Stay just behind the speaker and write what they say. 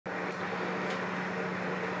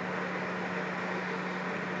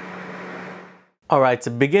All right, to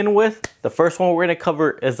begin with, the first one we're gonna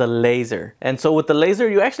cover is a laser. And so with the laser,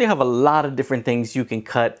 you actually have a lot of different things you can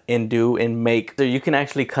cut and do and make. So you can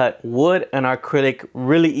actually cut wood and acrylic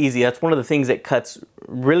really easy. That's one of the things that cuts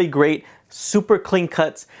really great, super clean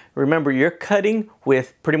cuts. Remember, you're cutting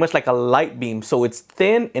with pretty much like a light beam. So it's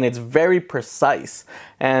thin and it's very precise.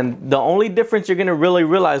 And the only difference you're gonna really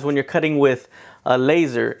realize when you're cutting with a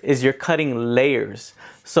laser is you're cutting layers.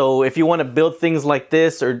 So if you want to build things like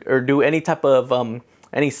this or do any type of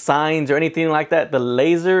any signs or anything like that, the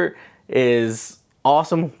laser is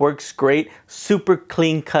awesome, works great, super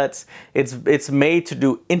clean cuts. It's made to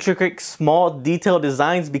do intricate, small, detailed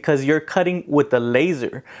designs because you're cutting with the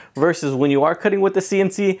laser. Versus when you are cutting with the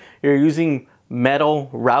CNC, you're using metal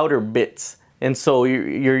router bits. And so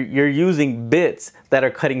you're using bits that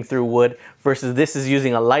are cutting through wood versus this is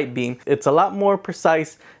using a light beam. It's a lot more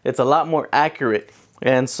precise, it's a lot more accurate.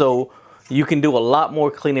 And so you can do a lot more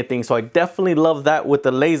cleaner things. So I definitely love that with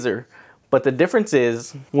the laser. But the difference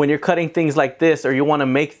is when you're cutting things like this or you want to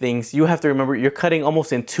make things, you have to remember you're cutting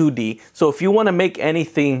almost in 2D. So if you want to make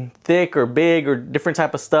anything thick or big or different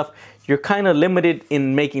type of stuff, you're kind of limited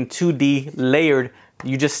in making 2D layered.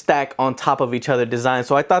 You just stack on top of each other designs.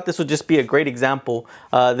 So I thought this would just be a great example.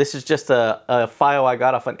 This is just a file I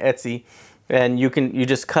got off on Etsy, and you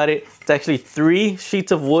just cut it. It's actually 3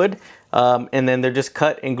 sheets of wood. And then they're just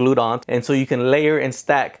cut and glued on. And so you can layer and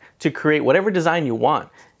stack to create whatever design you want.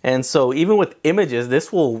 And so even with images,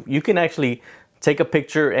 you can actually take a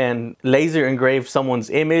picture and laser engrave someone's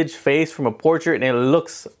image, face from a portrait, and it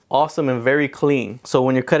looks awesome and very clean. So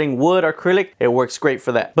when you're cutting wood or acrylic, it works great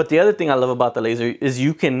for that. But the other thing I love about the laser is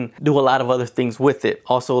you can do a lot of other things with it.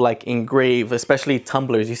 Also like engrave, especially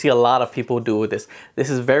tumblers. You see a lot of people do with this. This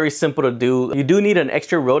is very simple to do. You do need an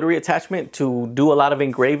extra rotary attachment to do a lot of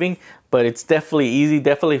engraving, but it's definitely easy,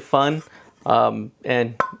 definitely fun.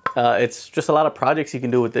 It's just a lot of projects you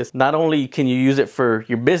can do with this. Not only can you use it for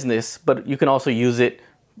your business, but you can also use it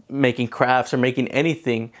making crafts or making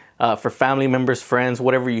anything for family members, friends,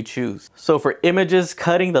 whatever you choose. So for images,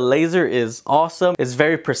 cutting the laser is awesome. It's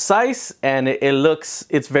very precise and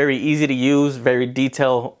it's very easy to use, very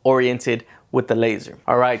detail oriented with the laser.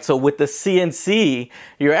 All right, so with the CNC,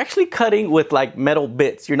 you're actually cutting with like metal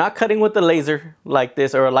bits. You're not cutting with the laser like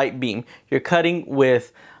this or a light beam. You're cutting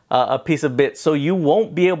with a piece of bit, so you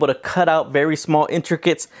won't be able to cut out very small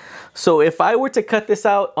intricates. So if I were to cut this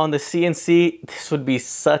out on the CNC, this would be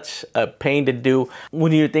such a pain to do.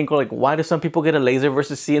 When you think like, why do some people get a laser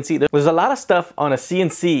versus CNC? There's a lot of stuff on a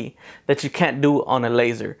CNC that you can't do on a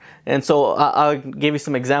laser. And so I'll give you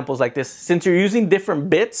some examples like this. Since you're using different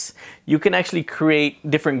bits, you can actually create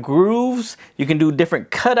different grooves. You can do different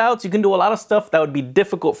cutouts. You can do a lot of stuff that would be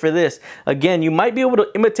difficult for this. Again, you might be able to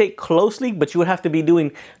imitate closely, but you would have to be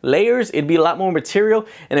doing layers. It'd be a lot more material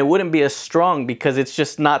and it wouldn't be as strong because it's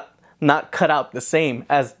just not cut out the same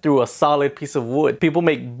as through a solid piece of wood. People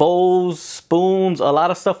make bowls, spoons, a lot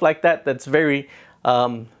of stuff like that that's very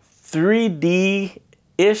 3D-ish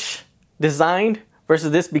designed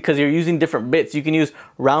versus this because you're using different bits. You can use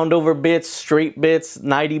round over bits, straight bits,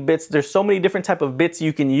 90 bits. There's so many different type of bits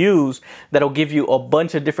you can use that'll give you a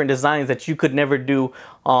bunch of different designs that you could never do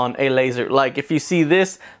on a laser. Like if you see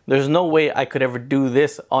this, there's no way I could ever do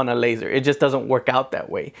this on a laser. It just doesn't work out that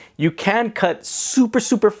way. You can cut super,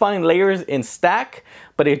 super fine layers in stack,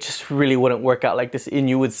 but it just really wouldn't work out like this and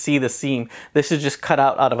you would see the seam. This is just cut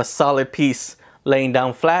out of a solid piece laying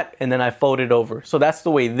down flat and then I fold it over. So that's the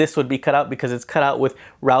way this would be cut out because it's cut out with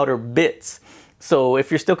router bits. So if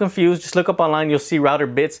you're still confused, just look up online, you'll see router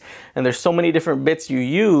bits, and there's so many different bits you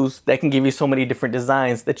use that can give you so many different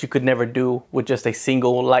designs that you could never do with just a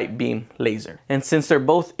single light beam laser. And since they're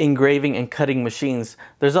both engraving and cutting machines,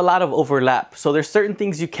 there's a lot of overlap. So there's certain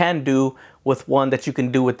things you can do with one that you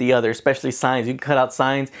can do with the other, especially signs. You can cut out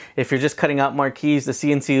signs. If you're just cutting out marquees, the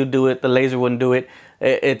CNC will do it, the laser wouldn't do it.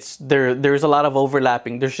 There's a lot of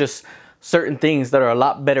overlapping. There's just certain things that are a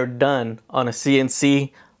lot better done on a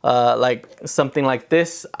CNC. Like something like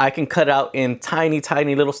this, I can cut out in tiny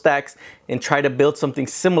little stacks and try to build something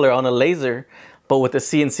similar on a laser. But with the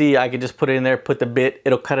CNC, I can just put it in there, put the bit,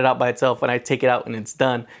 it'll cut it out by itself, and I take it out and it's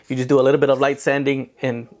done. You just do a little bit of light sanding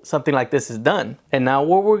and something like this is done. And now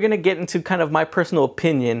what we're gonna get into kind of my personal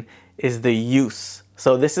opinion is the use.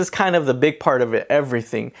 So this is kind of the big part of it,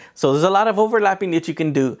 everything. So there's a lot of overlapping that you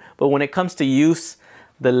can do, but when it comes to use,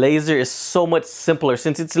 the laser is so much simpler.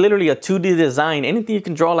 Since it's literally a 2D design, anything you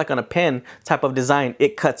can draw like on a pen type of design,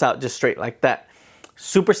 it cuts out just straight like that.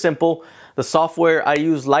 Super simple. The software, I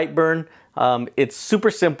use Lightburn. It's super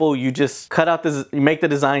simple. You just cut out this, you make the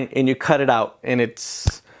design and you cut it out, and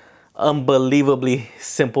it's unbelievably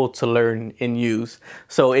simple to learn and use.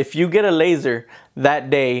 So if you get a laser that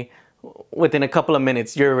day, within a couple of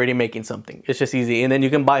minutes, you're already making something. It's just easy. And then you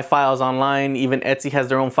can buy files online. Even Etsy has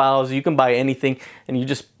their own files. You can buy anything, and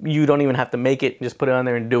you don't even have to make it. Just put it on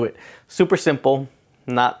there and do it. Super simple,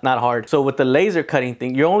 not hard. So with the laser cutting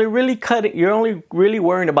thing, you're only really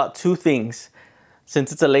worrying about two things.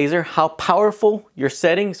 Since it's a laser, how powerful you're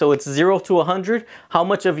setting. So it's 0 to 100. How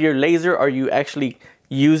much of your laser are you actually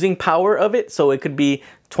using power of it? So it could be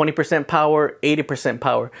 20% power, 80%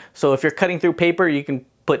 power. So if you're cutting through paper, you can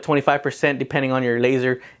put 25% depending on your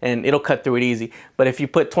laser and it'll cut through it easy. But if you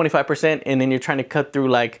put 25% and then you're trying to cut through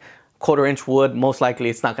like 1/4 inch wood, most likely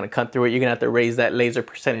it's not going to cut through it. You're going to have to raise that laser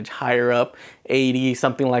percentage higher up, 80,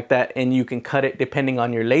 something like that, and you can cut it depending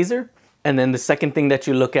on your laser. And then the second thing that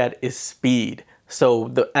you look at is speed.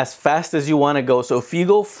 So as fast as you want to go. So if you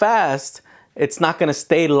go fast, it's not going to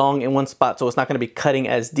stay long in one spot, so it's not going to be cutting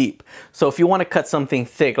as deep. So if you want to cut something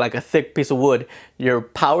thick, like a thick piece of wood, your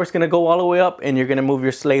power is going to go all the way up and you're going to move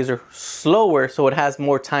your laser slower so it has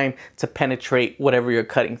more time to penetrate whatever you're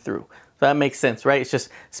cutting through. So that makes sense, right? It's just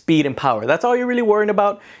speed and power. That's all you're really worrying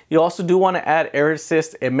about. You also do want to add air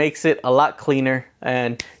assist. It makes it a lot cleaner,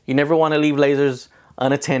 and you never want to leave lasers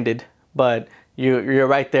unattended, but you're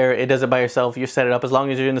right there. It does it by yourself. You set it up. As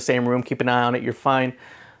long as you're in the same room, keep an eye on it, you're fine.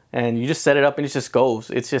 And you just set it up and it just goes.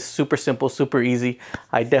 It's just super simple, super easy.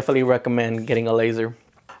 I definitely recommend getting a laser.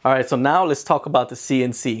 All right, so now let's talk about the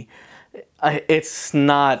CNC. It's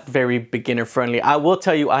not very beginner friendly. I will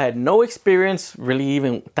tell you, I had no experience really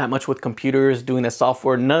even that much with computers, doing the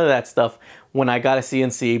software, none of that stuff when I got a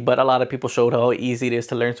CNC, but a lot of people showed how easy it is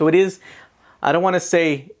to learn. So it is, I don't want to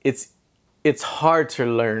say it's hard to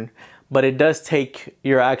learn, but it does take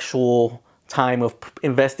your actual time of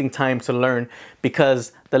investing time to learn,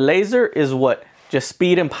 because the laser is what? Just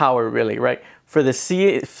speed and power, really, right? For the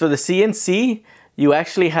CNC, you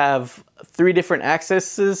actually have 3 different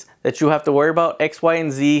axes that you have to worry about: X, Y,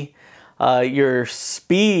 and Z. Your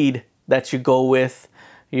speed that you go with,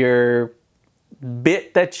 your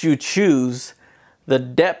bit that you choose, the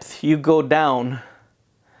depth you go down,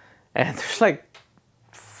 and there's like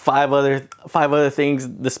five other things.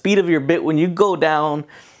 The speed of your bit when you go down,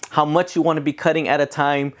 how much you want to be cutting at a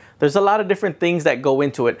time. There's a lot of different things that go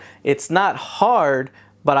into it. It's not hard,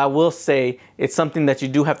 but I will say it's something that you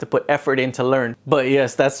do have to put effort in to learn. But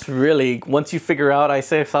yes, that's really, once you figure out, I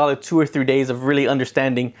say a solid 2 or 3 days of really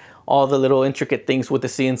understanding all the little intricate things with the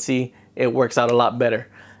CNC, it works out a lot better.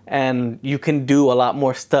 And you can do a lot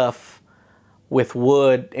more stuff with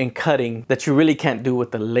wood and cutting that you really can't do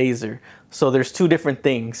with the laser. So there's 2 different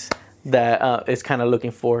things that is kind of looking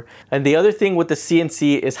for. And the other thing with the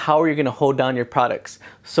CNC is how are you going to hold down your products.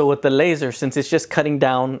 So with the laser, since it's just cutting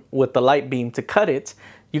down with the light beam to cut it,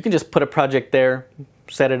 you can just put a project there,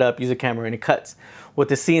 set it up, use a camera, and it cuts. With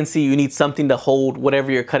the CNC, you need something to hold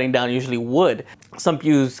whatever you're cutting down, usually wood. Some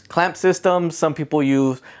use clamp systems, some people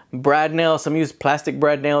use brad nails, some use plastic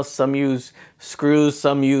brad nails, some use screws,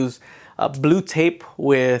 some use blue tape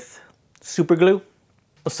with super glue.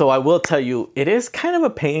 So I will tell you, it is kind of a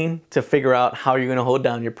pain to figure out how you're going to hold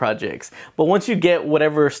down your projects. But once you get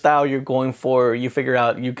whatever style you're going for, you figure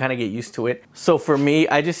out, you kind of get used to it. So for me,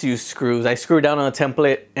 I just use screws. I screw down on a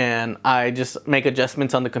template and I just make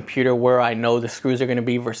adjustments on the computer where I know the screws are going to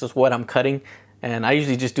be versus what I'm cutting. And I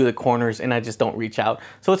usually just do the corners and I just don't reach out.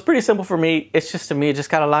 So it's pretty simple for me. It's just, to me, it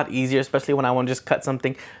just got a lot easier, especially when I want to just cut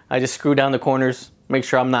something. I just screw down the corners, make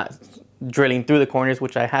sure I'm not drilling through the corners,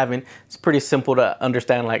 which I haven't. It's pretty simple to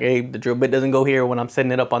understand, like, hey, the drill bit doesn't go here when I'm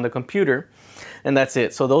setting it up on the computer, and that's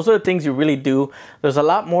it. So those are the things you really do. There's a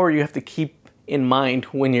lot more you have to keep in mind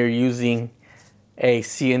when you're using a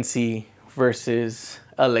CNC versus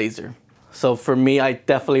a laser. So for me, I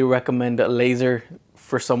definitely recommend a laser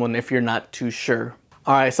for someone if you're not too sure.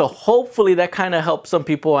 All right, so hopefully that kind of helps some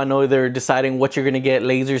people. I know they're deciding what you're gonna get,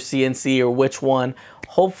 laser, CNC, or which one.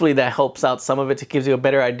 Hopefully that helps out some of it, to gives you a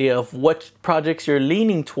better idea of what projects you're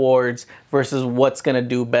leaning towards versus what's gonna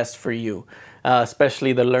do best for you.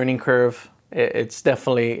 Especially the learning curve, it's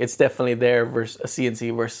definitely there versus a CNC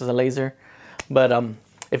versus a laser. But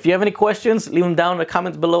if you have any questions, leave them down in the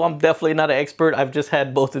comments below. I'm definitely not an expert. I've just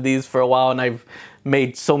had both of these for a while and I've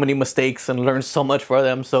made so many mistakes and learned so much for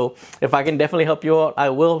them. So if I can definitely help you out, I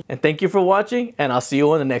will. And thank you for watching, and I'll see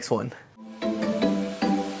you on the next one.